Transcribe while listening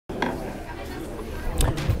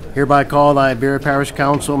Hereby call the Iberia Parish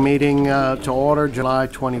Council meeting to order July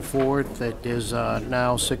 24th. It is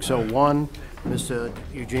now 6:01. Mr.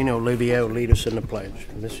 Eugene Olivier will lead us in the pledge.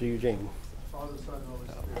 Mr. Eugene. Father, Son, and Holy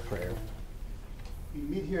Spirit. Prayer. We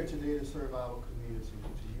meet here today to serve our community,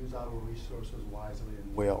 to use our resources wisely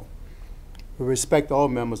and well. We respect all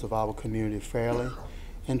members of our community fairly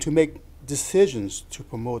and to make decisions to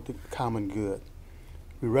promote the common good.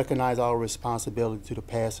 We recognize our responsibility to the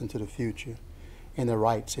past and to the future, and the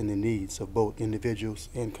rights and the needs of both individuals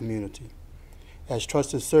and community. As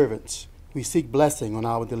trusted servants, we seek blessing on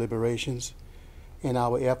our deliberations and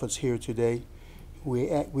our efforts here today. We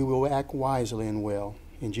will act wisely and well.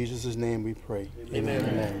 In Jesus' name we pray. Amen.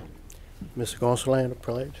 Amen. Mr. Gonsalas, the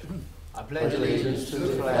pledge. I pledge allegiance to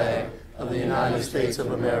the flag of the United States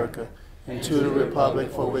of America and to the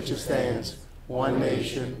republic for which it stands, one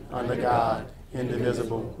nation, under God,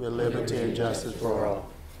 indivisible, with liberty and justice for all.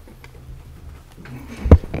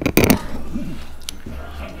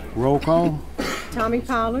 Roll call. Tommy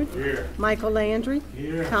Pollard. Here. Michael Landry.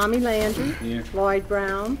 Here. Tommy Landry. Here. Lloyd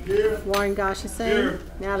Brown. Here. Warren Goshasan. Here.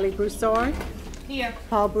 Natalie Broussard. Here.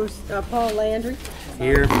 Paul Landry.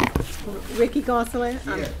 Here. Ricky Gonsalas.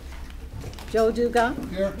 Joe Dugas.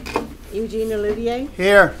 Here. Eugene Olivier.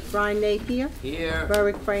 Here. Brian Napier. Here.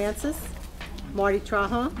 Berwick Francis. Marty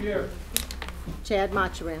Trahan. Here. Chad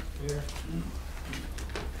Macharan. Here.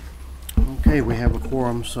 Okay, we have a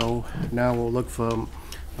quorum, so now we'll look for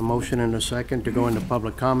a motion and a second to go into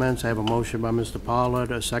public comments. I have a motion by Mr.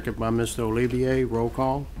 Pollard, a second by Mr. Olivier. Roll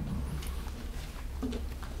call.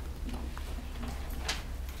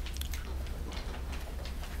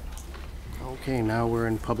 Okay, now we're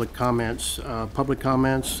in public comments.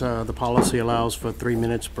 The policy allows for 3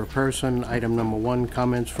 minutes per person. Item number 1,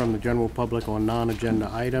 comments from the general public on non-agenda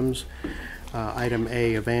items. Item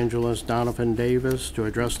A, Evangelist Donovan Davis to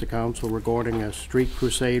address the council regarding a street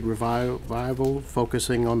crusade revival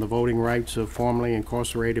focusing on the voting rights of formerly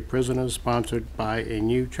incarcerated prisoners, sponsored by a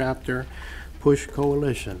new chapter, Push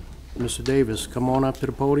Coalition. Mr. Davis, come on up to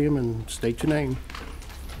the podium and state your name.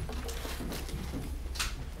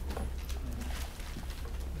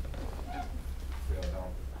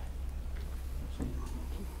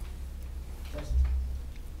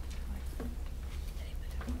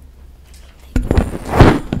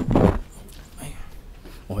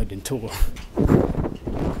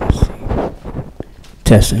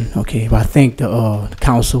 Testing. Okay, well, I thank the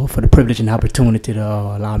council for the privilege and opportunity to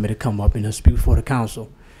allow me to come up and speak before the council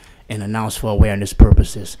and announce for awareness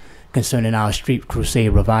purposes concerning our street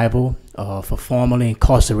crusade revival for formerly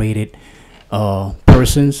incarcerated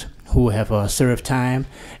persons who have served time,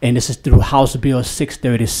 and this is through House Bill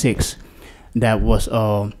 636 that was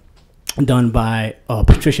done by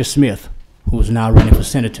Patricia Smith, who's now running for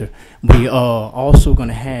senator. We are also going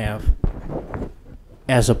to have,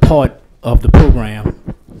 as a part of the program,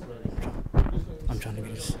 I'm trying to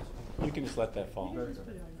get this. You can just let that fall.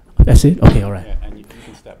 That's it? Okay, all right. Yeah, and you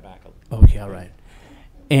can step back a little. Okay, all right.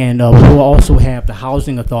 And we will also have the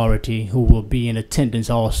Housing Authority, who will be in attendance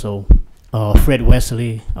also. Fred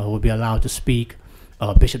Wesley will be allowed to speak.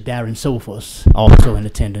 Bishop Darren Sophos also in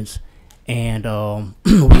attendance. And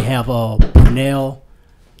we have Pernell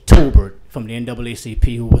Tolbert from the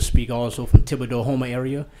NAACP, who will speak also from Thibodeau, Homer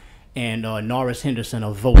area, and Norris Henderson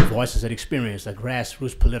of VOTE, Voices of Experience, a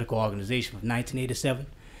grassroots political organization from 1987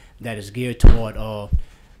 that is geared toward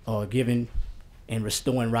giving and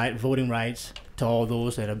restoring voting rights to all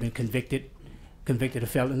those that have been convicted of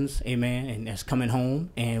felons, amen, and that's coming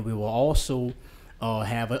home. And we will also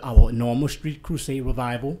have our normal street crusade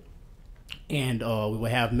revival, and we will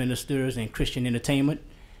have ministers and Christian entertainment.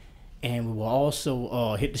 And we will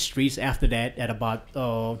also hit the streets after that at about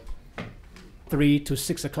 3 to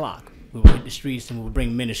 6 o'clock. We will hit the streets and we will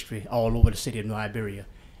bring ministry all over the city of New Iberia.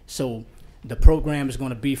 So the program is going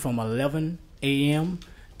to be from 11 a.m.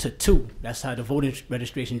 to 2. That's how the voting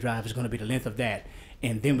registration drive is going to be, the length of that.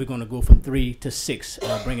 And then we're going to go from 3 to 6,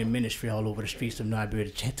 bringing ministry all over the streets of New Iberia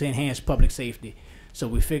to enhance public safety. So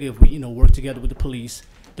we figure if we, work together with the police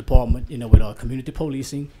department, with our community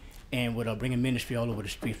policing, and with bringing ministry all over the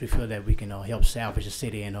streets, we feel that we can help salvage the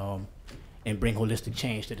city and bring holistic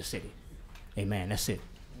change to the city. Amen. That's it.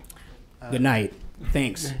 Good night.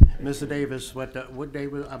 Thanks. Mr. Davis, what day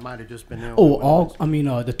was I might have just been there?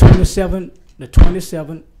 The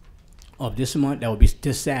 27th of this month. That will be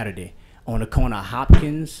this Saturday on the corner of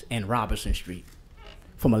Hopkins and Robertson Street,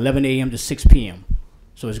 from 11 a.m. to 6 p.m.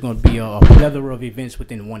 So it's going to be a plethora of events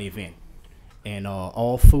within one event, and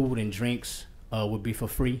all food and drinks will be for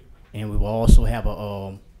free. And we will also have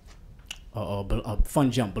a fun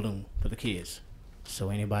jump balloon for the kids. So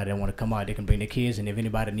anybody that want to come out, they can bring their kids, and if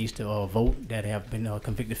anybody needs to vote that have been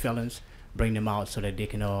convicted felons, bring them out so that they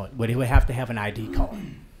can, but they would have to have an ID card.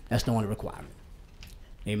 That's the only requirement.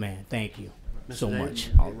 Amen. Thank you so Mr. much.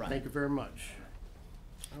 Davis, All right. Thank you very much.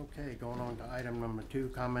 Okay, going on to item number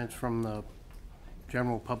 2, comments from the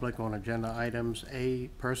general public on agenda items. A,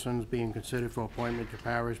 persons being considered for appointment to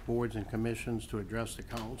parish boards and commissions to address the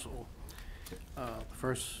council. The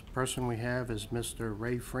first person we have is Mr.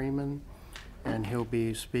 Ray Freeman, and he'll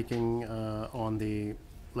be speaking on the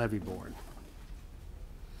levy board.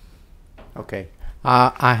 Okay.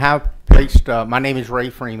 I have placed, my name is Ray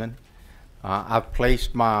Freeman. I've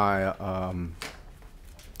placed my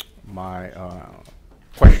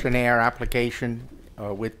questionnaire application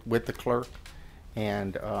with the clerk,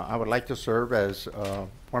 and I would like to serve as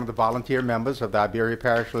one of the volunteer members of the Iberia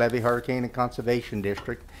Parish Levy Hurricane and Conservation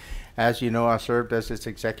District. As you know, I served as its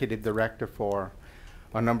executive director for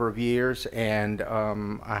a number of years, and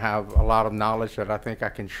I have a lot of knowledge that I think I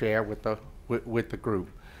can share with the group.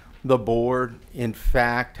 The board, in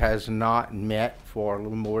fact, has not met for a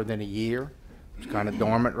little more than a year. It's kind of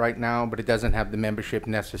dormant right now, but it doesn't have the membership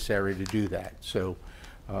necessary to do that. So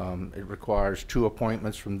it requires 2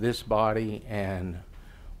 appointments from this body and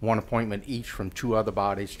 1 appointment each from 2 other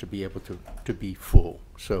bodies to be able to be full.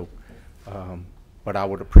 So, but I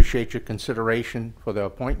would appreciate your consideration for the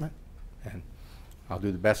appointment, and I'll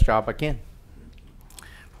do the best job I can.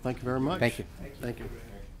 Thank you very much. Thank you. Thank you.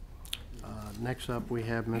 Next up, we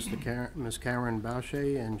have Ms. Karen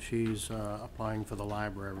Boucher, and she's applying for the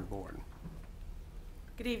library board.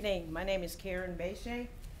 Good evening. My name is Karen Boucher,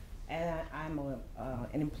 and I'm an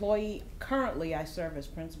employee. Currently, I serve as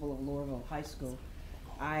principal of Louisville High School.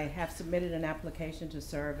 I have submitted an application to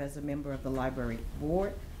serve as a member of the library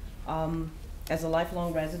board. As a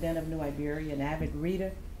lifelong resident of New Iberia, an avid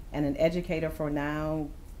reader, and an educator for now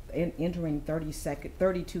entering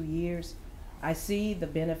 32 years, I see the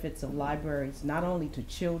benefits of libraries not only to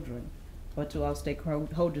children, but to all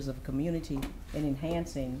stakeholders of the community in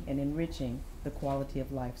enhancing and enriching the quality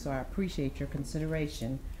of life. So I appreciate your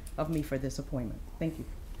consideration of me for this appointment. Thank you.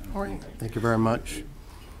 All right. Thank you very much.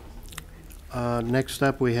 Next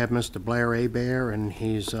up, we have Mr. Blair Hebert, and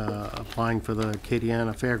he's applying for the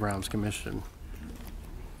Acadiana Fairgrounds Commission.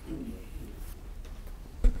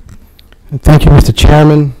 Thank you, Mr.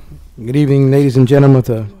 Chairman. Good evening, ladies and gentlemen of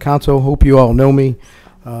the council. Hope you all know me.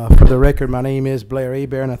 For the record, my name is Blair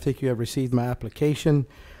Hebert, and I think you have received my application.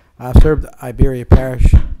 I've served Iberia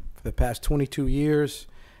Parish for the past 22 years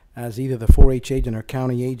as either the 4-H agent or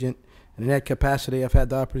county agent. And in that capacity, I've had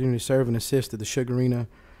the opportunity to serve and assist at the Sugarina,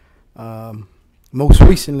 most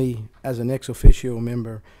recently as an ex officio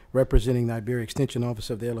member representing the Iberia Extension Office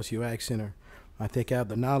of the LSU Ag Center. I think I have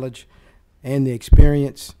the knowledge and the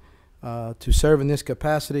experience to serve in this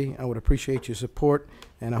capacity. I would appreciate your support,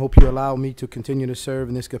 and I hope you allow me to continue to serve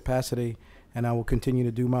in this capacity, and I will continue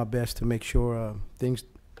to do my best to make sure things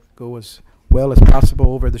go as well as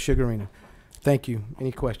possible over at the Sugarina. Thank you.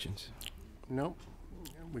 Any questions? No,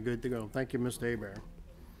 we're good to go. Thank you, Mr. Hebert.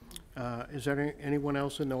 Is there anyone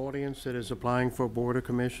else in the audience that is applying for a board or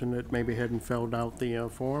commission that maybe hadn't filled out the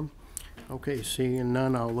form? Okay, seeing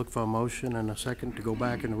none, I'll look for a motion and a second to go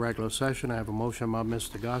back in the regular session. I have a motion by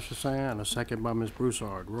Mr. Goshasan and a second by Ms.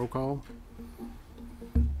 Broussard. Roll call.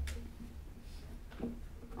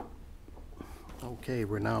 Okay,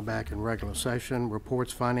 we're now back in regular session.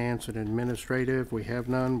 Reports, finance, and administrative, we have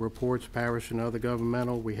none. Reports, parish and other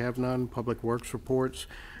governmental, we have none. Public Works reports.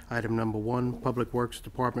 Item number 1, Public Works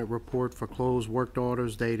Department report for closed work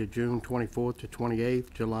orders dated June 24th to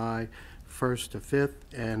 28th, July 1st to 5th,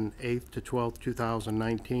 and 8th to 12th,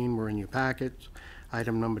 2019 were in your packets.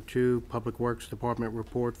 Item number 2, Public Works Department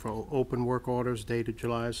report for open work orders dated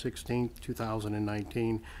July 16th,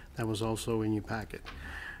 2019. That was also in your packet.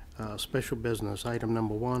 Special business, item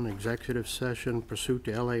number 1, executive session pursuant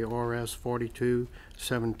to LARS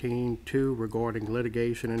 42-17-2 regarding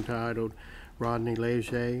litigation entitled Rodney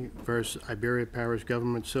Leger versus Iberia Parish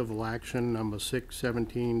Government Civil Action number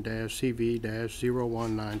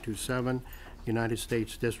 617-CV-01927, United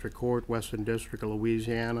States District Court, Western District of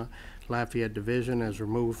Louisiana, Lafayette Division, as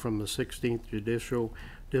removed from the 16th Judicial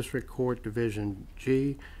District Court, Division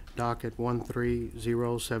G, docket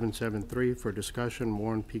 130773 for discussion.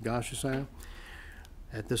 Warren P. Goshasan.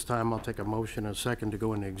 At this time, I'll take a motion and a second to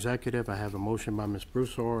go into executive. I have a motion by Ms.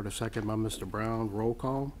 Broussard, a second by Mr. Brown. Roll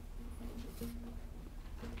call.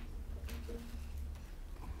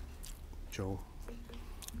 Joe.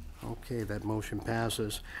 Okay, that motion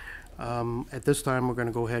passes. At this time, we're going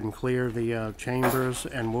to go ahead and clear the chambers,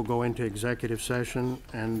 and we'll go into executive session,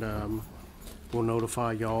 and we'll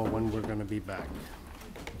notify y'all when we're going to be back.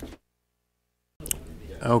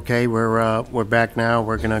 Okay, we're back now.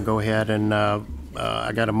 We're gonna go ahead and,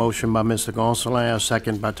 I got a motion by Mr. Gonsalas, a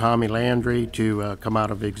second by Tommy Landry to, come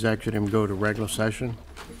out of executive and go to regular session.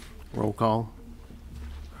 Roll call.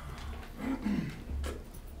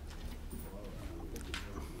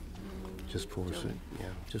 Just push it, yeah,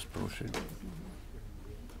 just push it.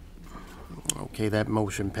 Okay, that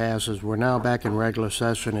motion passes. We're now back in regular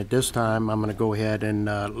session. At this time, I'm gonna go ahead and,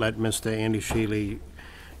 let Mr. Andy Shealy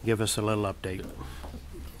give us a little update.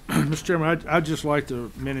 Mr. Chairman, I'd just like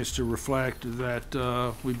the minutes to reflect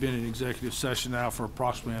that we've been in executive session now for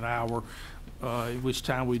approximately an hour, in which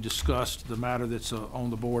time we discussed the matter that's on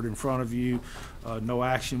the board in front of you. No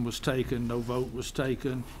action was taken, no vote was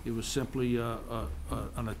taken. It was simply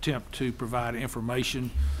an attempt to provide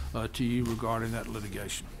information to you regarding that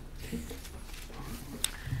litigation.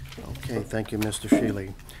 Okay, thank you, Mr.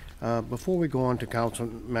 Shealy. Before we go on to council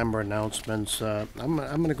member announcements, I'm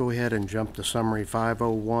going to go ahead and jump to summary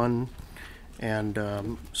 501,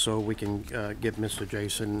 and so we can get Mr.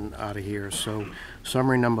 Jason out of here. So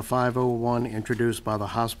summary number 501, introduced by the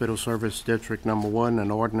Hospital Service District Number 1,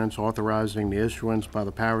 an ordinance authorizing the issuance by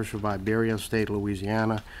the Parish of Iberia, State of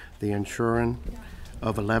Louisiana, the insuring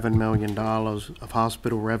of $11 million of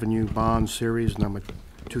hospital revenue bond series number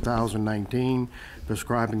 2019,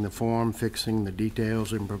 prescribing the form, fixing the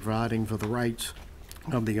details, and providing for the rights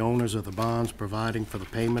of the owners of the bonds, providing for the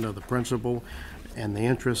payment of the principal and the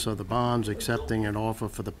interest of the bonds, accepting an offer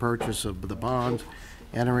for the purchase of the bonds,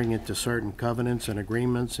 entering into certain covenants and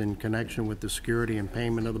agreements in connection with the security and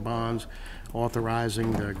payment of the bonds,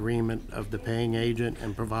 authorizing the agreement of the paying agent,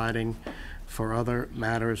 and providing for other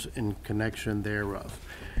matters in connection thereof.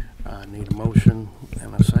 I need a motion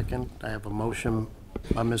and a second. I have a motion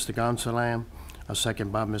by Mr. Gonsalas, a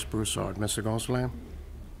second by Ms. Broussard. Mr. Gonsalas?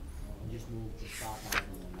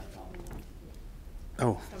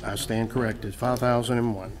 Oh, I stand corrected.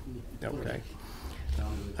 5,001. Okay.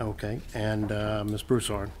 Okay, and Ms.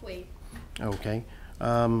 Broussard? Wait. Okay.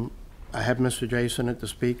 I have Mr. Jason at the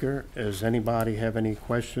speaker. Does anybody have any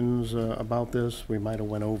questions about this? We might have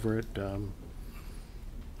went over it.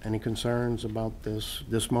 Any concerns about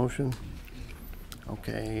this motion?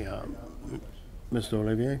 Okay. Mr.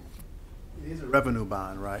 Olivier? It is a revenue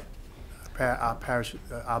bond, right? Our parish,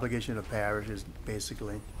 obligation of parish is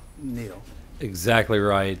basically nil. Exactly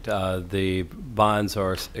right. The bonds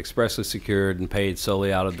are expressly secured and paid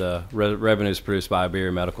solely out of the revenues produced by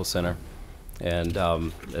Iberia Medical Center. And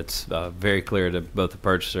it's very clear to both the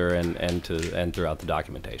purchaser and throughout the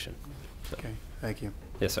documentation. So. Okay, thank you.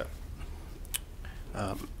 Yes, sir.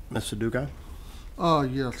 Mr. Dugas?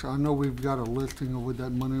 Yes, I know we've got a listing of what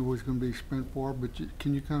that money was going to be spent for, but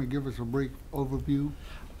can you kind of give us a brief overview?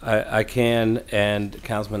 I can, and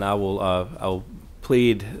Councilman, I will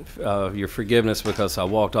plead your forgiveness because I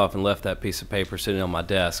walked off and left that piece of paper sitting on my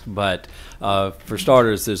desk. But for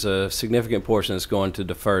starters, there's a significant portion that's going to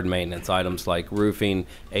deferred maintenance items like roofing,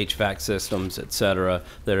 HVAC systems, et cetera,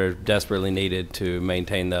 that are desperately needed to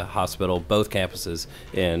maintain the hospital, both campuses,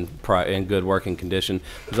 in good working condition.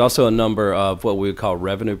 There's also a number of what we would call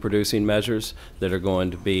revenue-producing measures that are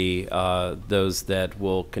going to be those that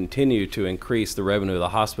will continue to increase the revenue of the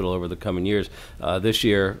hospital over the coming years. This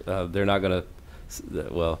year, they're not going to.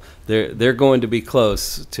 Well, they're going to be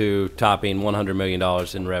close to topping $100 million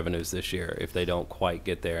in revenues this year if they don't quite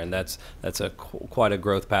get there, and that's quite a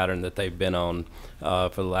growth pattern that they've been on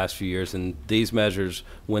for the last few years. And these measures,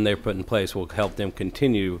 when they're put in place, will help them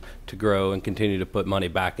continue to grow and continue to put money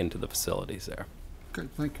back into the facilities there. Okay,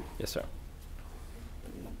 thank you. Yes, sir.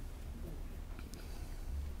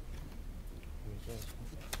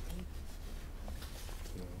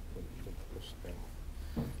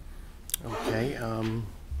 Okay,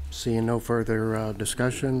 seeing no further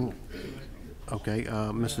discussion, okay,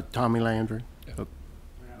 Mr. Tommy Landry. Okay.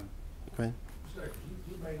 You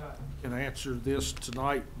may not can answer this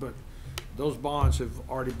tonight, but those bonds have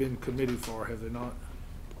already been committed for, have they not?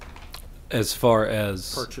 As far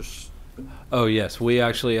as Purchase. Oh yes, we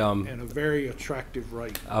actually And a very attractive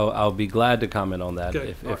rate. I'll be glad to comment on that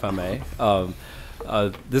Okay. if I may.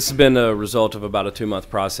 This has been a result of about a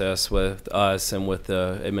 2-month process with us and with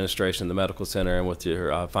the administration, the medical center, and with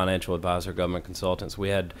your financial advisor, government consultants. We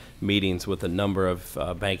had meetings with a number of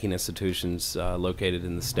banking institutions located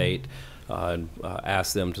in the state and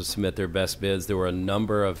asked them to submit their best bids. There were a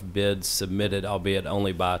number of bids submitted, albeit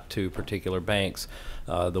only by 2 particular banks.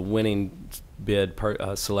 The winning bid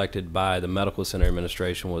selected by the Medical Center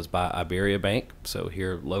Administration was by Iberia Bank, so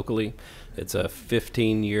here locally. It's a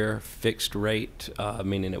 15-year fixed rate,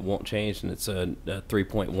 meaning it won't change, and it's a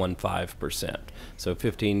 3.15%. So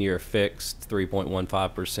 15-year fixed,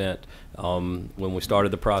 3.15%. When we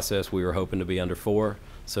started the process, we were hoping to be under 4.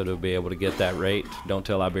 so to be able to get that rate. Don't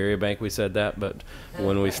tell Iberia Bank we said that, but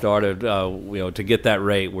when we started, to get that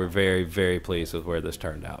rate, we're very, very pleased with where this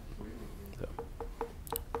turned out. So.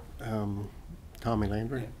 Tommy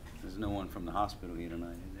Landry? There's no one from the hospital here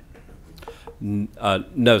tonight, is there?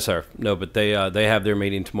 No, sir. No, but they have their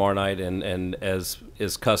meeting tomorrow night, and as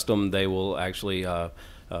is custom, they will actually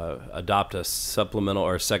adopt a supplemental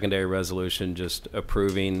or secondary resolution just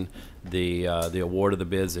approving the award of the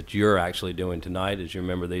bids that you're actually doing tonight. As you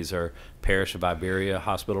remember, these are Parish of Iberia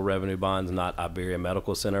hospital revenue bonds, not Iberia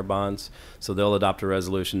Medical Center bonds. So they'll adopt a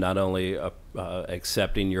resolution not only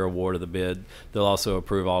accepting your award of the bid, they'll also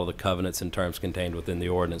approve all of the covenants and terms contained within the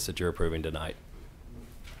ordinance that you're approving tonight.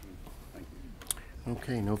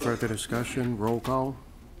 Okay, no further discussion. Roll call.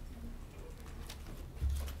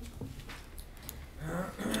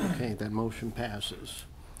 Okay, that motion passes.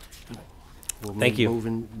 Thank you.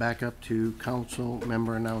 Moving back up to council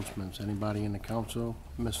member announcements. Anybody in the council?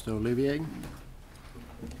 Mr. Olivier?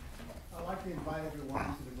 I'd like to invite everyone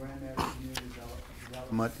to the Grand Marais Community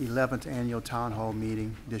Development 11th Annual Town Hall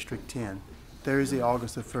Meeting, District 10, Thursday,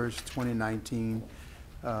 August the 1st, 2019,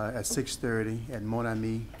 at 6:30 at Mon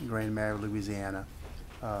Ami, Grand Marais, Louisiana,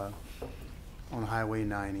 on Highway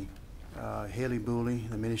 90. Haley Booley,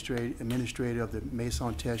 administrator of the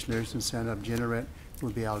Maison-Teche Nursing Center of Jeanerette,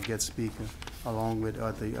 will be our guest speaker, along with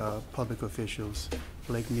other public officials,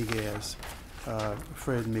 Blake Miguez,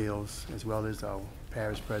 Fred Mills, as well as our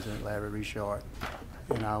parish president, Larry Richard,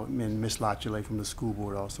 and Ms. Lachele from the school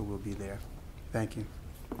board also will be there. Thank you.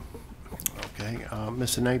 Okay,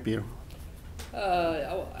 Mr. Napier.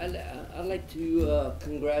 I'd like to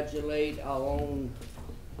congratulate our own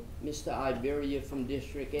Mr. Iberia from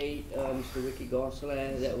District 8, Mr. Ricky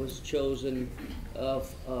Gonsalves, that was chosen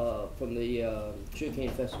from the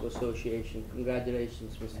Sugarcane Festival Association.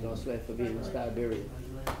 Congratulations, Mr. Gonsalves, for being Mr. Iberia.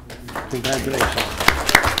 Congratulations.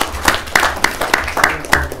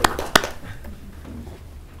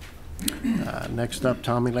 Next up,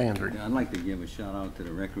 Tommy Landry. I'd like to give a shout out to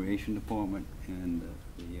the Recreation Department and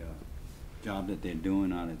the job that they're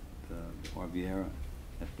doing out at Riviera.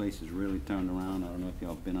 That place has really turned around. I don't know if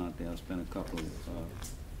y'all been out there. I spent a couple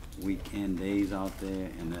of weekend days out there,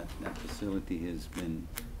 and that facility has been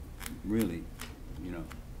really,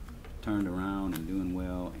 turned around and doing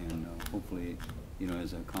well. And hopefully,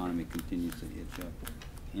 as the economy continues to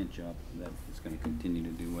inch up, that it's going to continue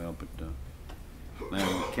to do well. But glad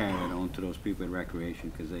to carry that on to those people at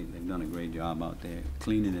Recreation, because they've done a great job out there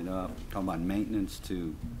cleaning it up. Talking about maintenance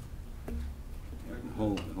to the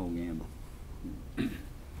whole gamble.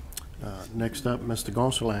 Next up, Mr.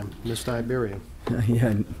 Gonsalves, Mr. Iberia.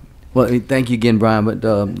 Yeah. Well, thank you again, Brian. But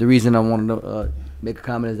the reason I wanted to make a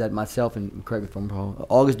comment is that myself, and correct me if I'm wrong,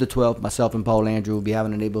 August the 12th, myself and Paul Andrew will be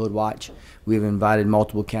having a neighborhood watch. We've invited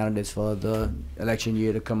multiple candidates for the election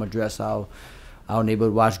year to come address our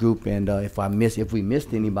neighborhood watch group. And if we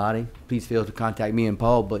missed anybody, please feel to contact me and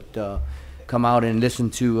Paul. But come out and listen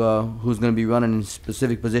to who's going to be running in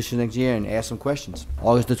specific positions next year and ask some questions.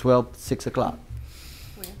 August the 12th, 6 o'clock.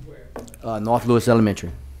 North Lewis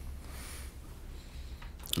Elementary.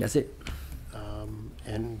 That's it.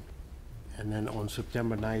 And then on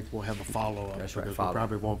September 9th, we'll have a follow-up. That's right, because follow-up. we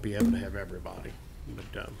probably won't be able to have everybody.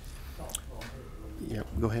 But, yeah,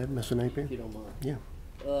 go ahead, Mr. Napier. If you don't mind. Yeah.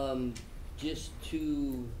 Just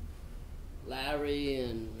to Larry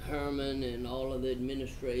and Herman and all of the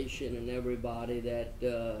administration and everybody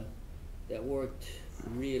that worked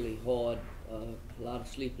really hard, a lot of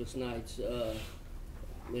sleepless nights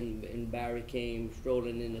when Barry came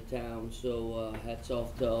strolling into town. So hats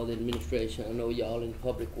off to all the administration. I know y'all in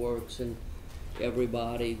Public Works and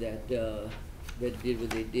everybody that did what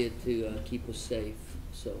they did to keep us safe.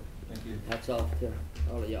 So Thank you. hats off to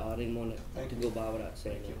all of y'all. I didn't want to go by without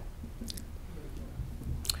saying that.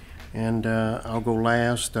 And I'll go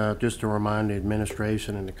last, just to remind the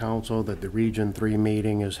administration and the council that the Region 3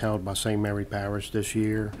 meeting is held by St. Mary Parish this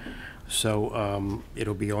year. So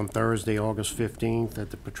it'll be on Thursday, August 15th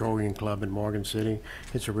at the Petroleum Club in Morgan City.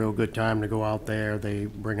 It's a real good time to go out there. They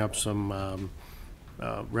bring up some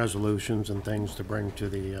resolutions and things to bring to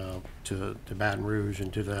the to Baton Rouge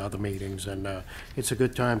and to the other meetings. And it's a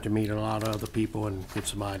good time to meet a lot of other people and get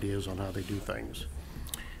some ideas on how they do things.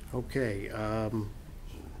 Okay.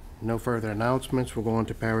 No further announcements. We'll go on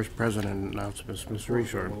to Parish President announcements. Mr.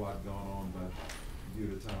 Richard. There's a lot going on, but due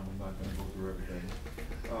to time, I'm not going to go through everything.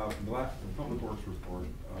 The Public Works report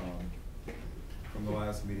from the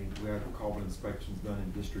last meeting, we had culvert inspections done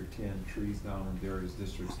in District 10, trees down in various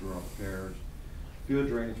districts throughout the parish. Field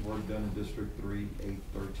drainage work done in District 3, 8,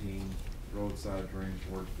 13, roadside drainage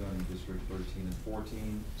work done in District 13 and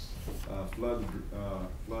 14. Flood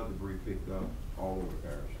debris picked up all over the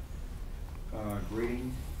parish.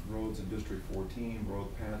 Grading roads in District 14, road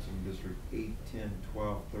patching in District 8, 10,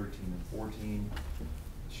 12, 13, and 14.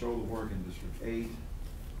 Shoulder work in District 8.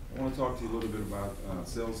 I want to talk to you a little bit about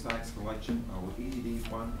sales tax collection. Our EDD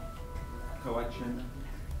fund collection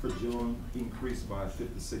for June increased by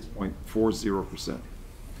 56.40%.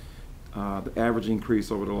 The average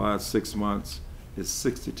increase over the last 6 months is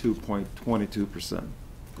 62.22%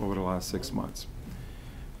 over the last 6 months.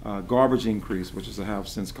 Garbage increase, which is a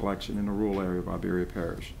half-cents collection in the rural area of Iberia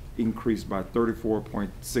Parish, increased by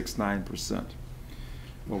 34.69%.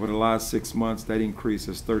 Over the last 6 months, that increase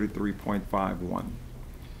is 33.51.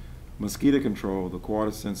 Mosquito control, the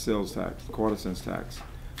quarter-cent tax,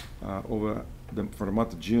 for the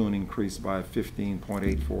month of June increased by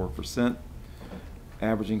 15.84%.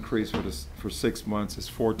 Average increase for 6 months is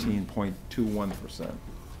 14.21%.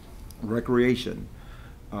 Recreation,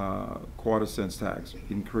 quarter-cent tax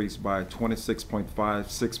increased by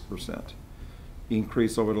 26.56%.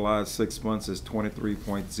 Increase over the last 6 months is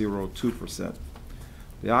 23.02%.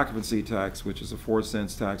 The occupancy tax, which is a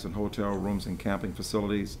 4-cent tax on hotel rooms and camping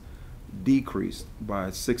facilities, decreased by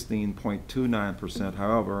 16.29%.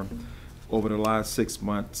 However, over the last 6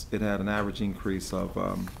 months, it had an average increase of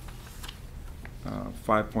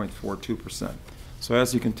 5.42%. So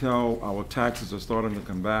as you can tell, our taxes are starting to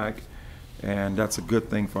come back, and that's a good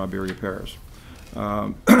thing for Iberia Parish.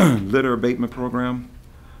 Litter abatement program,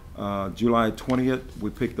 July 20th, we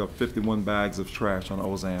picked up 51 bags of trash on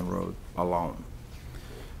Ozan Road alone.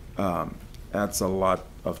 That's a lot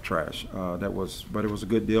of trash. But it was a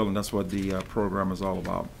good deal, and that's what the program is all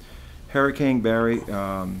about. Hurricane Barry,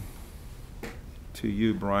 to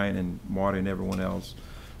you, Brian, and Marty, and everyone else,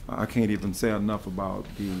 I can't even say enough about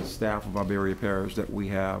the staff of Iberia Parish that we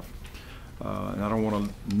have. And I don't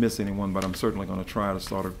want to miss anyone, but I'm certainly going to try to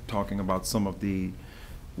start talking about some of the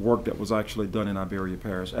work that was actually done in Iberia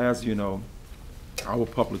Parish. As you know, our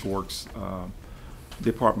public works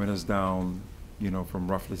department is down, from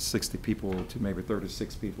roughly 60 people to maybe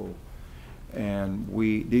 36 people. And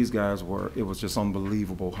these guys it was just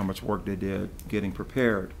unbelievable how much work they did getting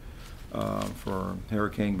prepared for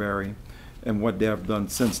Hurricane Barry and what they have done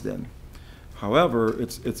since then. However,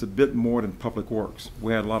 it's a bit more than public works.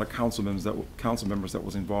 We had a lot of council members that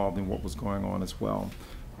was involved in what was going on as well.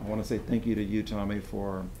 I want to say thank you to you, Tommy,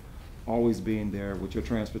 for always being there with your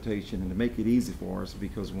transportation and to make it easy for us,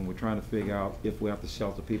 because when we're trying to figure out if we have to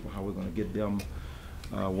shelter people, how we're going to get them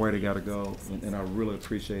where they got to go. And I really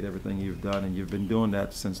appreciate everything you've done, and you've been doing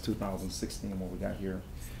that since 2016 when we got here.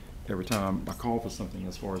 Every time I call for something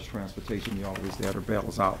as far as transportation, you're always there to bail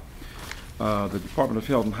us out. The Department of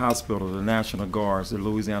Health and Hospital, the National Guards, the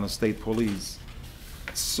Louisiana State Police,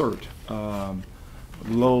 CERT,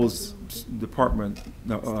 Lowe's Department,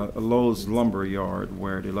 Lowe's Lumber Yard,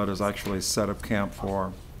 where they let us actually set up camp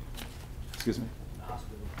for,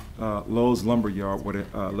 Lowe's Lumber Yard, where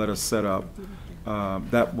they let us set up.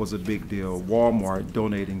 That was a big deal. Walmart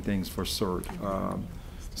donating things for CERT.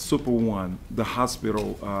 Super One, the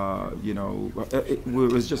hospital, it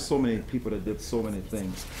was just so many people that did so many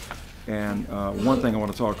things. And one thing I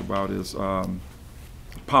want to talk about is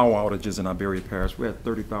power outages in Iberia Parish. We had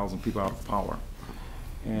 30,000 people out of power.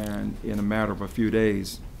 And in a matter of a few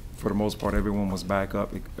days, for the most part, everyone was back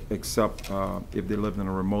up, except if they lived in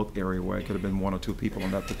a remote area where it could have been 1 or 2 people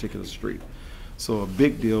on that particular street. So a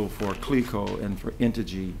big deal for CLECO and for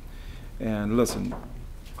Entergy. And listen,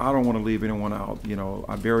 I don't want to leave anyone out.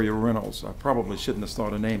 Iberia Reynolds, I probably shouldn't have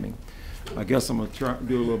started naming. I guess I'm going to try to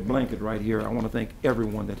do a little blanket right here. I want to thank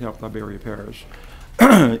everyone that helped Iberia Parish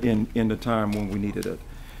in the time when we needed it.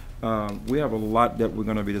 We have a lot that we're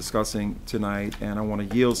going to be discussing tonight, and I want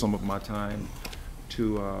to yield some of my time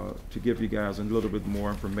to give you guys a little bit more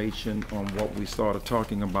information on what we started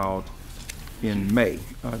talking about in May,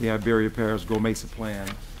 the Iberia Parish Go Mesa plan,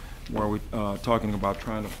 where we're talking about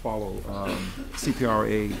trying to follow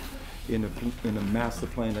CPRA in the master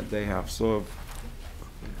plan that they have. So if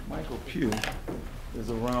Michael Pugh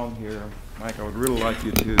is around here, Mike, I would really like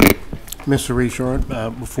you to. Mr. Reshort,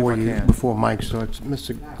 before Mike starts,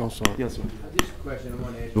 Mr. Gonzalez. Yes, sir.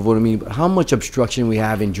 Before the meeting, but how much obstruction we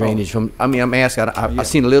have in drainage from? I mean, I'm asking. I've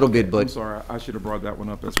seen a little bit, but I'm sorry, I should have brought that one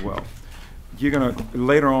up as well. You're gonna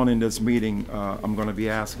later on in this meeting, I'm going to be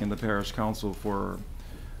asking the parish council for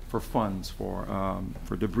funds for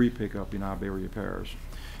debris pickup in Iberia Parish.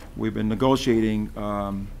 We've been negotiating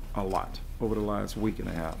a lot over the last week and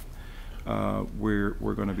a half. We're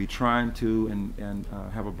going to be trying to and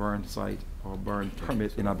have a burn site or burn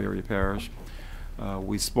permit in Iberia Parish.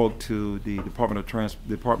 We spoke to the Department of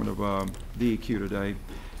DEQ today,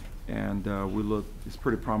 and it's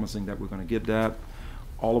pretty promising that we're going to get that.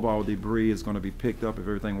 All of our debris is going to be picked up if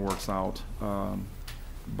everything works out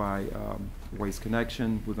by Waste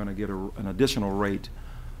Connection. We're going to get an additional rate.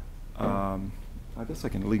 I guess I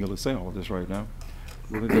can legally say all of this right now.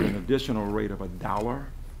 We're going to get an additional rate of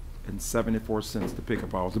 $1.74 to pick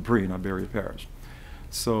up our debris in Iberia Parish.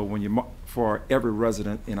 So when you for every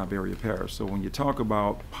resident in Iberia Parish. So when you talk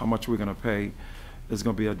about how much we're going to pay, it's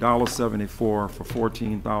going to be $1.74 for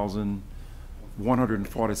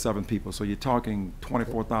 14,147 people. So you're talking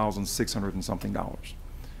 $24,600 and something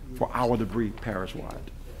for our debris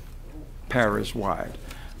parish-wide.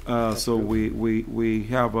 So we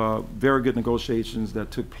have very good negotiations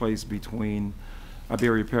that took place between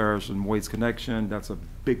Iberia Parish and Waste Connection. That's a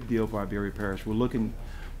big deal for Iberia Parish. We're looking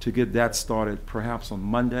to get that started perhaps on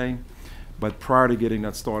Monday. But prior to getting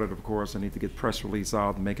that started, of course, I need to get press release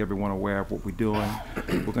out and make everyone aware of what we're doing.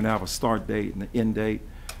 We're going to have a start date and an end date.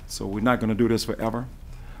 So we're not going to do this forever.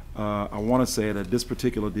 I want to say that this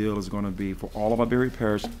particular deal is going to be for all of Iberia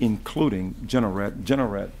Parish, including Jeanerette.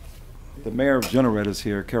 Jeanerette, the mayor of Jeanerette is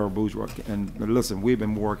here, Carol Bourgeois. And listen, we've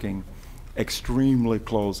been working extremely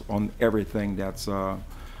close on everything that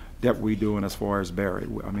we're doing as far as Barry.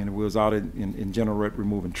 I mean, we was out in Jeanerette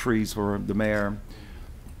removing trees for the mayor.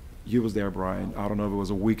 You was there, Brian. I don't know if it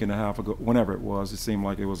was a week and a half ago, whenever it was. It seemed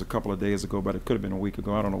like it was a couple of days ago, but it could have been a week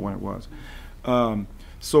ago. I don't know when it was.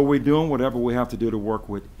 So we're doing whatever we have to do to work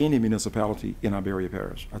with any municipality in Iberia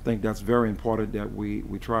Parish. I think that's very important that we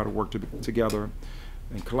try to work together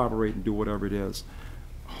and collaborate and do whatever it is.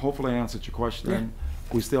 Hopefully I answered your question. Yeah.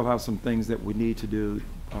 We still have some things that we need to do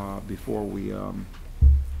before we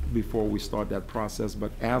start that process.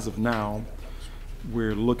 But as of now,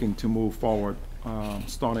 we're looking to move forward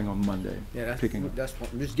starting on Monday. Yeah,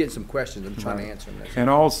 I'm just getting some questions. I'm trying to answer them. And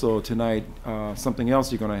also tonight, something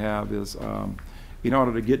else you're going to have is, in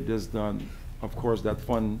order to get this done, of course, that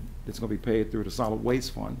fund is going to be paid through the solid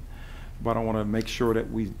waste fund. But I want to make sure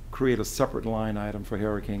that we create a separate line item for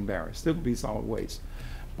Hurricane Barry. Still be solid waste,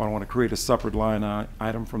 but I want to create a separate line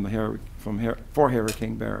item for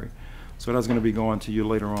Hurricane Barry. So that's going to be going to you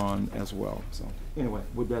later on as well. So anyway,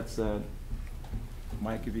 with that said,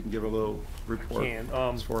 Mike, if you can give a little report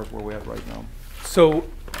as far as where we're at right now. So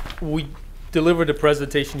we delivered a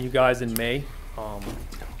presentation to you guys in May. I'm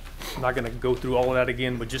not going to go through all of that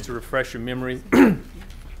again, but just to refresh your memory,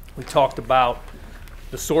 we talked about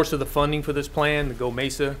the source of the funding for this plan, the Go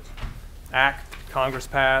Mesa Act Congress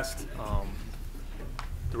passed,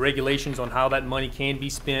 the regulations on how that money can be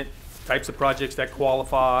spent, types of projects that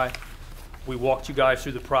qualify. We walked you guys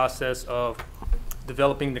through the process of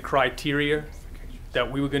developing the criteria that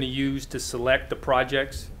we were going to use to select the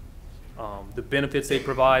projects, the benefits they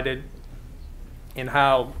provided, and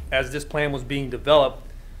how, as this plan was being developed,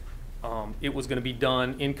 it was going to be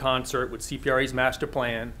done in concert with CPRA's master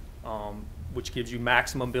plan, which gives you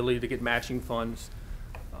maximum ability to get matching funds.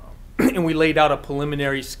 And we laid out a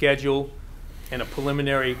preliminary schedule and a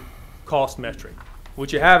preliminary cost metric.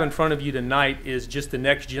 What you have in front of you tonight is just the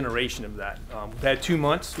next generation of that. We've had 2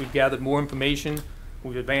 months. We've gathered more information.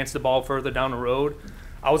 We've advanced the ball further down the road.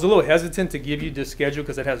 I was a little hesitant to give you this schedule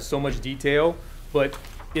because it has so much detail, but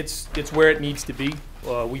it's where it needs to be.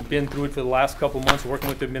 We've been through it for the last couple months, working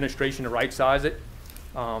with the administration to right-size it.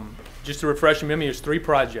 Just to refresh your memory, there's 3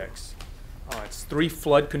 projects. It's 3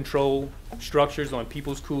 flood control structures on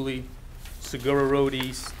Peoples Coulee, Segura Road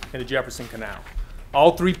East, and the Jefferson Canal.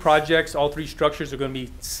 All 3 projects, all 3 structures are going to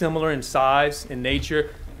be similar in size and nature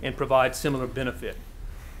and provide similar benefit.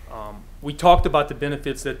 We talked about the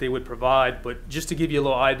benefits that they would provide, but just to give you a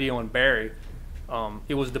little idea on Barry,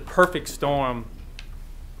 it was the perfect storm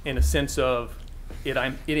in a sense of it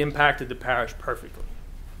impacted the parish perfectly.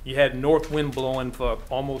 You had north wind blowing for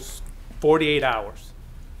almost 48 hours.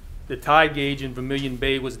 The tide gauge in Vermilion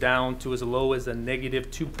Bay was down to as low as a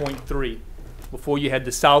negative 2.3 before you had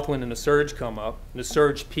the south wind and the surge come up. And the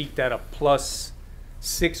surge peaked at a plus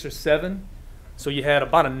 6 or 7. So you had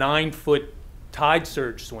about a 9-foot tide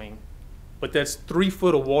surge swing, but that's 3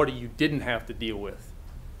 foot of water you didn't have to deal with,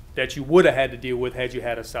 that you would have had to deal with had you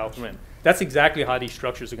had a south wind. That's exactly how these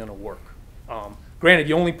structures are going to work. Granted,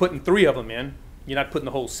 you're only putting 3 of them in. You're not putting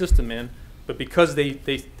the whole system in, but because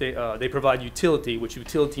they provide utility, which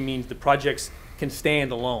utility means the projects can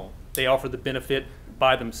stand alone. They offer the benefit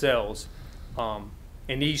by themselves.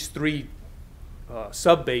 In these 3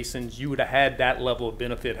 sub-basins, you would have had that level of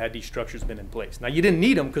benefit had these structures been in place. Now, you didn't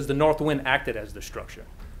need them because the north wind acted as the structure.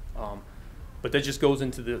 But that just goes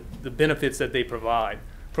into the benefits that they provide.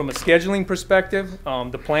 From a scheduling perspective,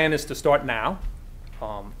 the plan is to start now.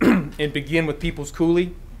 and begin with Peoples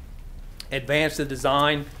Coulee, advance the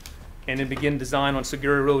design, and then begin design on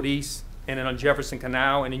Segura Road East, and then on Jefferson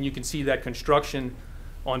Canal, and then you can see that construction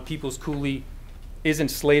on Peoples Coulee isn't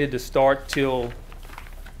slated to start till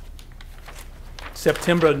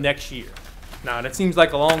September of next year. Now, that seems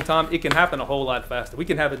like a long time. It can happen a whole lot faster. We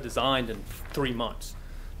can have it designed in 3 months.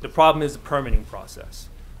 The problem is the permitting process.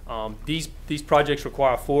 These projects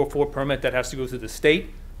require a 404 permit that has to go through the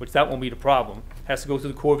state, which that won't be the problem. It has to go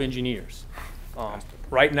through the Corps of Engineers.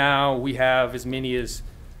 Right now, we have as many as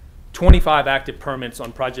 25 active permits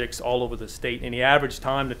on projects all over the state, and the average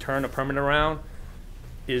time to turn a permit around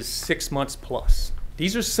is 6 months plus.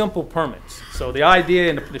 These are simple permits. So the idea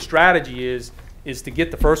and the strategy is to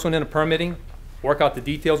get the first one into permitting, work out the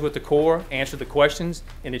details with the Corps, answer the questions,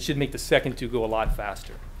 and it should make the second two go a lot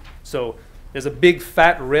faster. So there's a big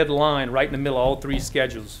fat red line right in the middle of all 3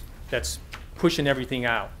 schedules that's pushing everything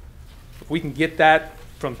out. If we can get that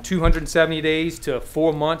from 270 days to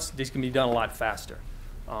 4 months, this can be done a lot faster.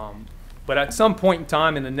 But at some point in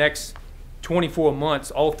time in the next 24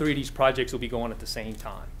 months, all 3 of these projects will be going at the same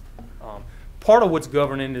time. Part of what's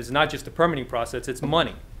governing is not just the permitting process, it's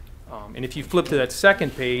money. And if you flip to that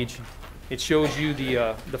second page, it shows you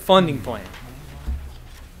the funding plan.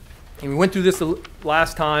 And we went through this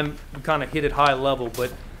last time, we kind of hit it high level,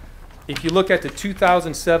 but if you look at the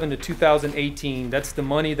 2007 to 2018, that's the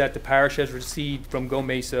money that the parish has received from Go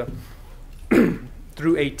Mesa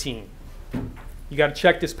through 18. You got to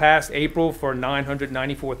check this past April for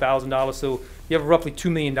 $994,000, so you have roughly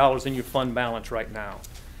 $2 million in your fund balance right now.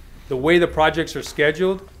 The way the projects are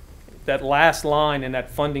scheduled, that last line in that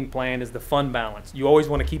funding plan is the fund balance. You always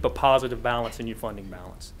want to keep a positive balance in your funding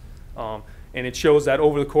balance. And it shows that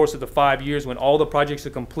over the course of the 5 years, when all the projects are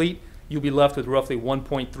complete, you'll be left with roughly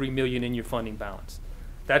 $1.3 million in your funding balance.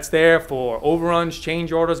 That's there for overruns,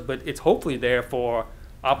 change orders, but it's hopefully there for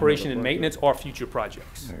operation and maintenance or future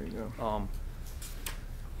projects. There you go.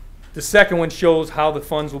 The second one shows how the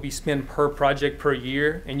funds will be spent per project per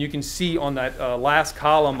year, and you can see on that last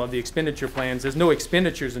column of the expenditure plans, there's no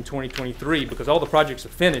expenditures in 2023 because all the projects are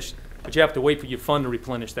finished, but you have to wait for your fund to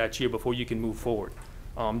replenish that year before you can move forward.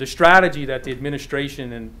 The strategy that the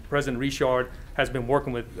administration and President Richard has been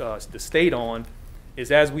working with the state on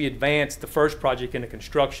is as we advance the first project into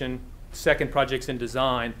construction, second projects in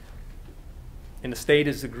design, and the state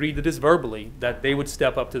has agreed to this verbally, that they would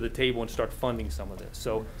step up to the table and start funding some of this.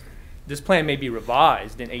 So this plan may be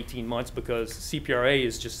revised in 18 months because CPRA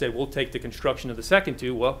has just said, we'll take the construction of the second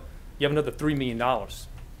two. Well, you have another $3 million,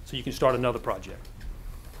 so you can start another project.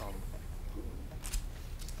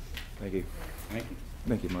 Thank you. Thank you.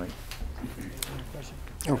 Thank you, Mike.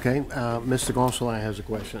 Okay, Mr. Gonsolin has a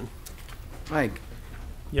question. Mike,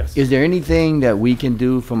 Yes. is there anything that we can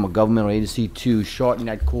do from a governmental agency to shorten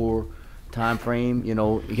that core time frame? You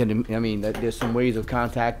know, I mean, there's some ways of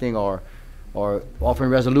contacting or offering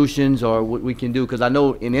resolutions or what we can do, because I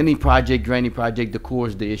know in any project, drainage project, the core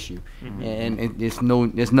is the issue, and it's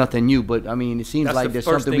nothing new. But I mean, it seems That's like the there's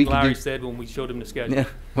first something thing we can Larry do. said when we showed him the schedule. Yeah,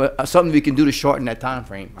 well, something we can do to shorten that time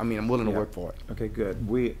frame. I mean, I'm willing to Yeah. work for it. Okay, good.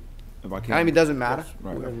 We, if I can. I mean, it doesn't matter.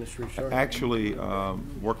 Right. Go ahead, Mr. Richard. Actually,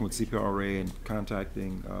 working with CPRA and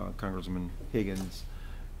contacting Congressman Higgins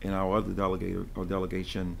and our other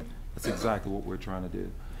delegation, that's exactly what we're trying to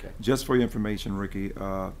do. Okay. Just for your information, Ricky,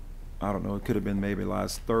 I don't know, it could have been maybe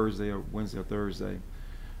last Thursday or Wednesday or Thursday.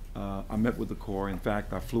 I met with the Corps. In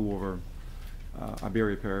fact, I flew over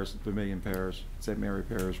Iberia Parish, Vermilion Parish, St. Mary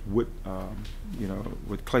Parish with,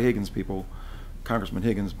 with Clay Higgins people, Congressman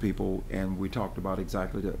Higgins people, and we talked about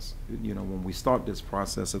exactly this. You know, when we start this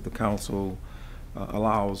process, if the council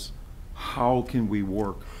allows, how can we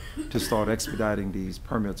work to start expediting these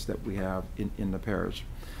permits that we have in the parish?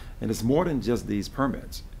 And it's more than just these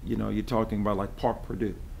permits. You know, you're talking about like Park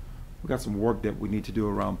Purdue. We got some work that we need to do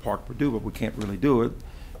around Park Purdue, but we can't really do it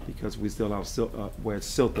because we still have where it's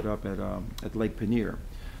silted up at Lake Panier.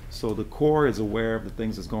 So the Corps is aware of the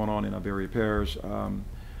things that's going on in Iberia Parish.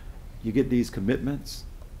 You get these commitments,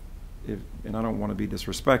 and I don't want to be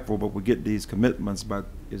disrespectful, but we get these commitments, but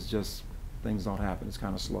it's just things don't happen. It's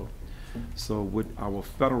kind of slow. So with our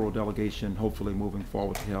federal delegation hopefully moving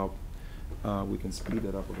forward to help, we can speed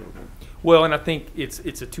that up a little bit. Well, and I think it's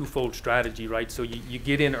a twofold strategy, right? So you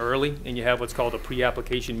get in early and you have what's called a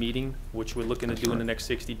pre-application meeting, which we're looking to do in the next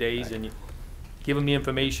 60 days, and you give them the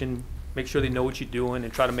information, make sure they know what you're doing,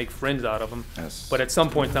 and try to make friends out of them. Yes. But at some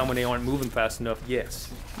point in time when they aren't moving fast enough,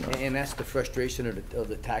 yes. And that's the frustration of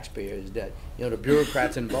the taxpayers, that, you know, the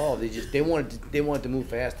bureaucrats involved, they want it to move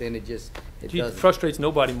faster, and it Gee, doesn't. frustrates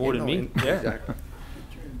nobody more You than know, me. and- Yeah. Exactly.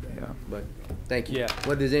 Yeah, But thank you. Yeah.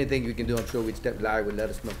 Well, if there's anything we can do, I'm sure Larry would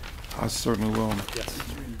let us know. I certainly will. Yes.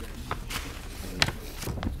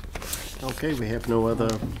 Okay, we have no other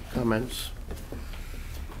comments.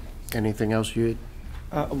 Anything else you?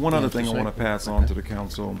 One other thing I say? want to pass on to the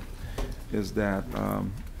council is that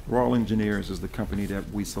Royal Engineers is the company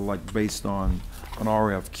that we select based on an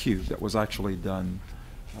RFQ that was actually done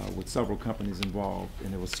with several companies involved,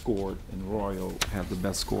 and it was scored, and Royal had the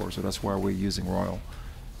best score, so that's why we're using Royal.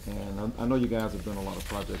 And I know you guys have done a lot of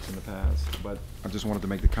projects in the past, but I just wanted to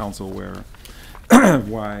make the council aware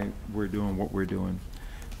why we're doing what we're doing.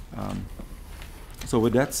 So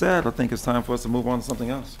with that said, I think it's time for us to move on to something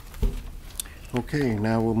else. Okay,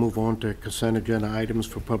 now we'll move on to consent agenda items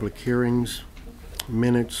for public hearings,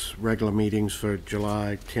 minutes, regular meetings for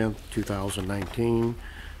July 10th, 2019.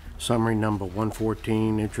 Summary number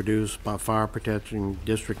 114, introduced by Fire Protection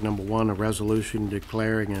District Number 1, a resolution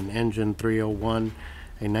declaring an Engine 301,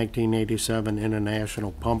 a 1987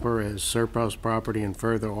 International pumper as surplus property, and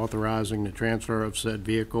further authorizing the transfer of said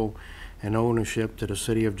vehicle and ownership to the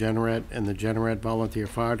City of Jeanerette and the Jeanerette Volunteer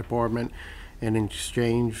Fire Department in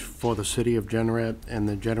exchange for the City of Jeanerette and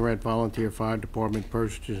the Jeanerette Volunteer Fire Department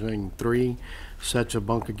purchasing 3 sets of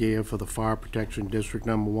bunker gear for the Fire Protection District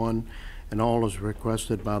Number 1, and all is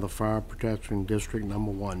requested by the Fire Protection District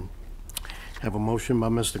Number 1. Have a motion by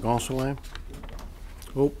Mr. Gonsalas.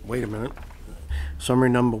 Oh, wait a minute. Summary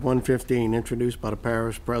number 115, introduced by the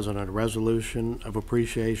parish president, a resolution of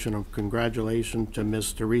appreciation of congratulations to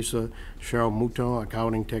Ms. Teresa Cheryl Mouton,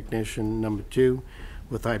 accounting technician number 2,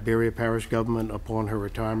 with Iberia Parish Government upon her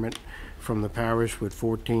retirement from the parish with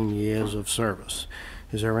 14 years of service.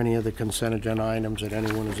 Is there any other consent agenda items that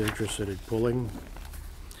anyone is interested in pulling?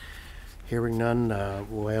 Hearing none,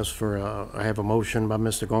 we'll ask for, I have a motion by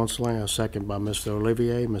Mr. Gonsalas, a second by Mr.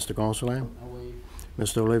 Olivier. Mr. Gonsalas?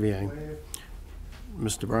 Mr. Olivier?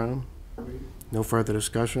 Mr. Brown? No further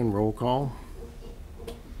discussion, roll call.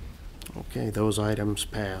 Okay, those items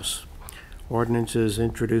pass. Ordinances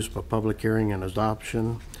introduced for public hearing and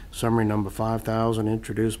adoption. Summary number 5000,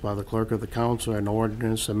 introduced by the clerk of the council, an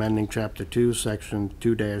ordinance amending chapter 2, section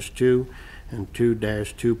 2-2 and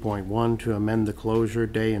 2-2.1 to amend the closure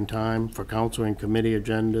day and time for council and committee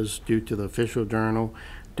agendas due to the official journal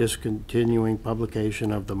discontinuing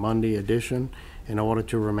publication of the Monday edition in order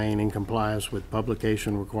to remain in compliance with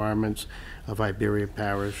publication requirements of Iberia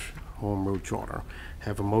Parish Home Rule Charter.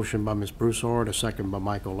 Have a motion by Ms. Broussard, a second by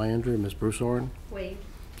Michael Landry. Ms. Broussard? Waive.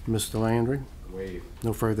 Mr. Landry? Waive.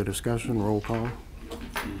 No further discussion, roll call.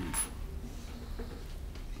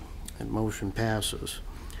 And motion passes.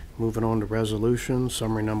 Moving on to resolution,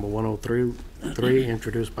 summary number 103,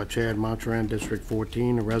 introduced by Chad Matran, District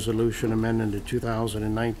 14, a resolution amending the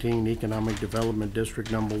 2019 Economic Development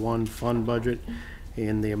District Number 1 fund budget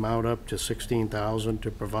in the amount up to $16,000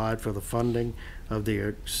 to provide for the funding of the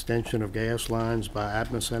extension of gas lines by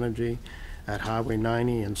Atmos Energy at Highway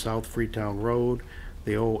 90 and South Freetown Road,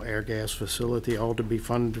 the old air gas facility, all to be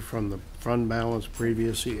funded from the fund balance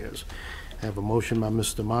previous years. Have a motion by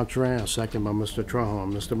Mr. Matran, a second by Mr.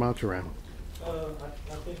 Trahan. Mr. Matran.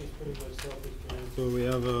 I think it's pretty much self-explanatory. So we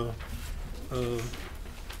have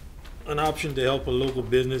an option to help a local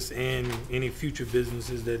business and any future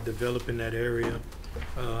businesses that develop in that area.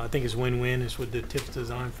 I think it's win-win. It's what the TIF's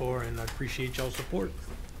designed for, and I appreciate y'all's support.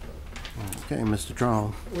 Okay, Mr.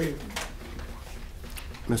 Trahan. Wait.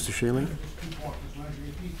 Mr. Shealy.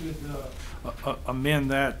 If you could amend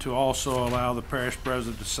that to also allow the parish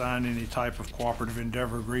president to sign any type of cooperative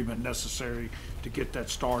endeavor agreement necessary to get that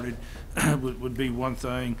started would be one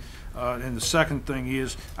thing. And the second thing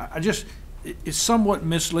is, it's somewhat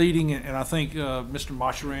misleading, and I think Mr.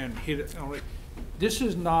 Matran hit it on it. This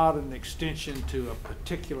is not an extension to a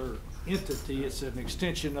particular entity. It's an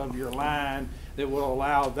extension of your line that will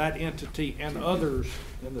allow that entity and others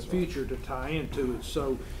in the future to tie into it.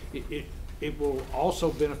 So it will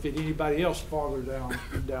also benefit anybody else farther down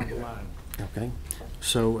the line. Okay.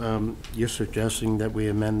 So you're suggesting that we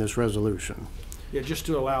amend this resolution? Yeah, just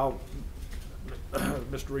to allow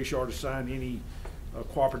Mr. Richard to sign any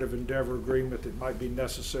cooperative endeavor agreement that might be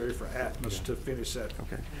necessary for Atmos to finish that.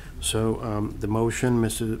 Okay. So the motion,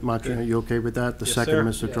 Mr. Matran, are you okay with that? The Yes,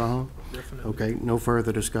 second, sir. Mr. Trahan? Definitely. Okay, no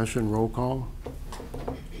further discussion, roll call.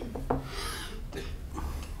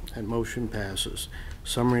 That motion passes.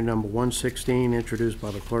 Summary number 116, introduced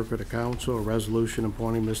by the clerk of the council, a resolution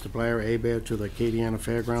appointing Mr. Blair Hebert to the Acadiana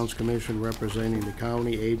Fairgrounds Commission, representing the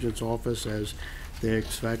county agent's office as the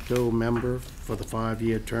ex facto member for the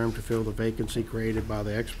 5-year term to fill the vacancy created by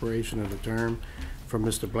the expiration of the term for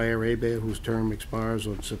Mr. Blair Hebert, whose term expires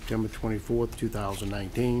on September 24th,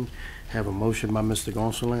 2019. Have a motion by Mr.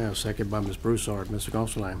 Gonsalas, a second by Ms. Broussard. Mr.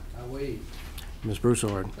 Gonsalas. I waive. Ms.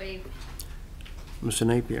 Broussard. Waive. Mr.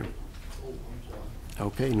 Napier.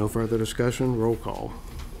 Okay, no further discussion, roll call.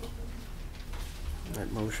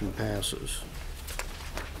 That motion passes.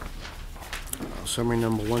 Summary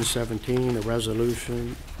number 117, a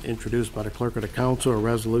resolution introduced by the clerk of the council, a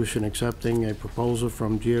resolution accepting a proposal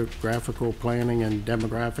from Geographical Planning and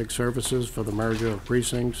Demographic Services for the merger of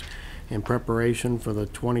precincts in preparation for the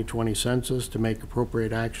 2020 census to make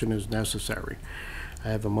appropriate action as necessary. I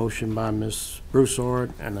have a motion by Ms.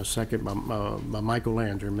 Broussard and a second by Michael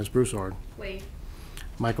Landry. Ms. Broussard. Wait.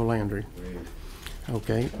 Michael Landry.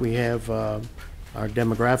 Okay, we have our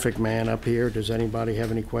demographic man up here. Does anybody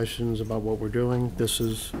have any questions about what we're doing? This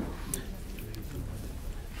is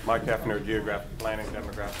Mike Hefner, Geographic Planning,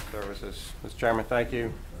 Demographic Services. Mr. Chairman, thank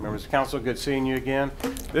you. Members of the council, good seeing you again.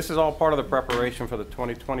 This is all part of the preparation for the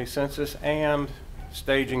 2020 census and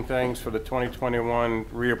staging things for the 2021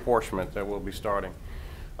 reapportionment that we'll be starting.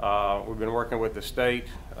 We've been working with the state,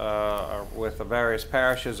 with the various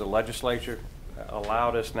parishes. The legislature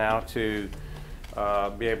allowed us now to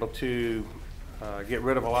be able to get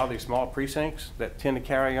rid of a lot of these small precincts that tend to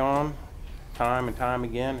carry on time and time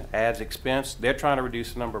again, adds expense. They're trying to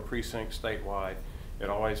reduce the number of precincts statewide. It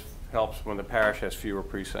always helps when the parish has fewer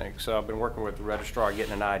precincts. So I've been working with the registrar,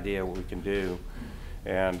 getting an idea of what we can do.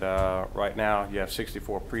 And right now you have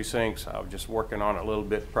 64 precincts. I'm just working on it a little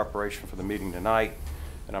bit, preparation for the meeting tonight.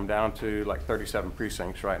 And I'm down to like 37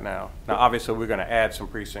 precincts right now. Now, obviously, we're going to add some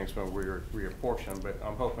precincts when we reapportion, but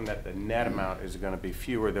I'm hoping that the net amount is going to be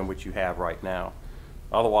fewer than what you have right now.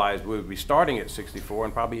 Otherwise, we would be starting at 64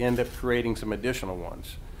 and probably end up creating some additional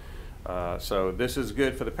ones. So this is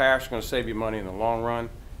good for the parish. It's going to save you money in the long run,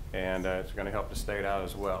 and it's going to help the state out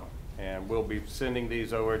as well. And we'll be sending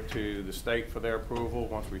these over to the state for their approval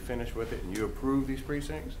once we finish with it and you approve these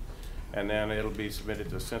precincts. And then it'll be submitted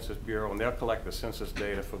to the Census Bureau, and they'll collect the census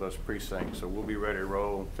data for those precincts. So we'll be ready to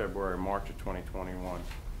roll February, March of 2021.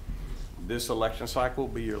 This election cycle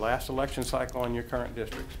will be your last election cycle in your current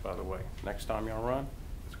districts, by the way. Next time y'all run,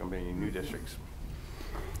 it's going to be in your new districts.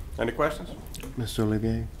 Any questions? Mr.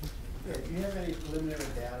 Olivier. Yeah, do you have any preliminary